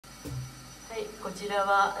、こちら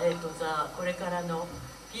は、ザ・これからの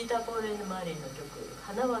ピーター・ポール・エンド・マーリーの曲「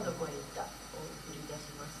花はどこへ行った」を送り出し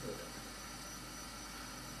ます。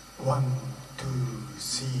1、2、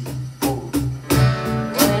3、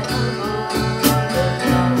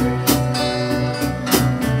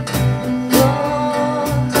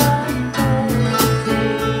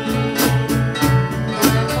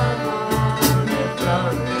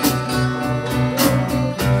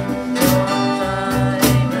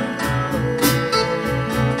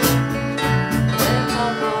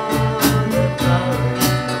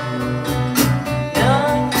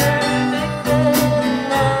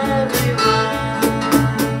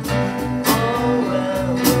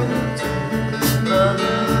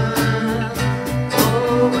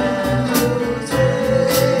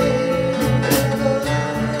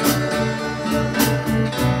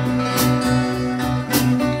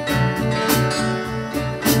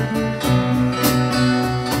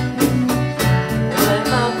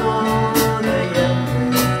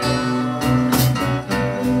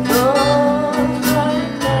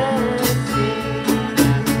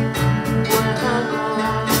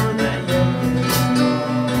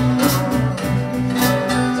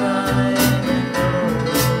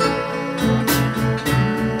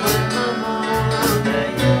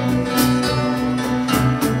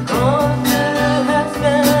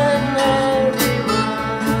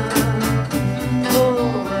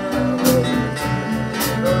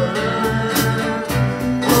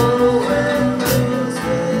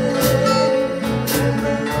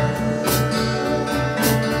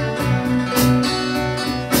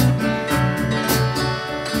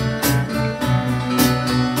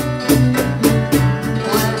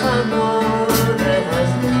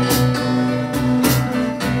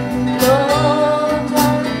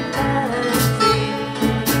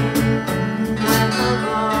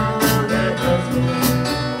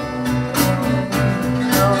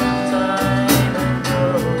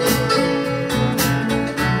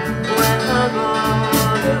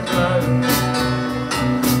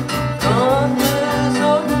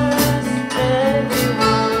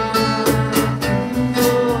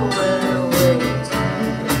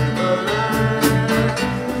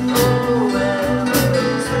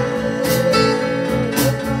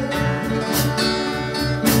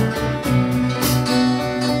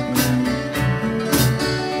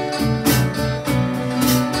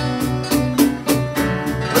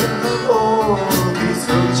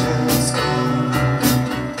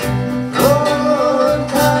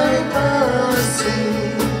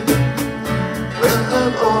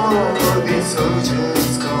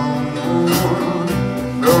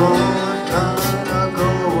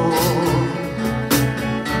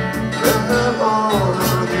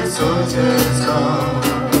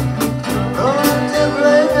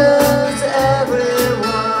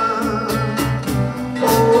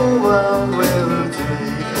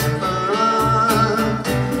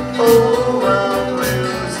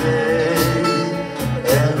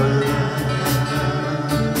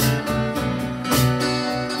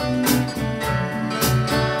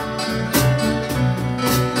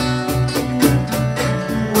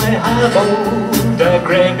4The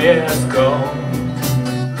graveyard's gone,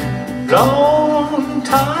 long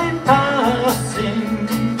time passing.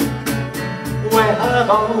 Where have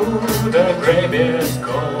all the graveyards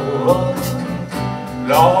gone?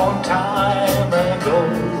 Long time ago.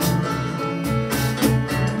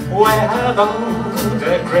 Where have all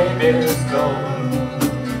the graveyards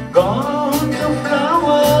gone? Gone to fly.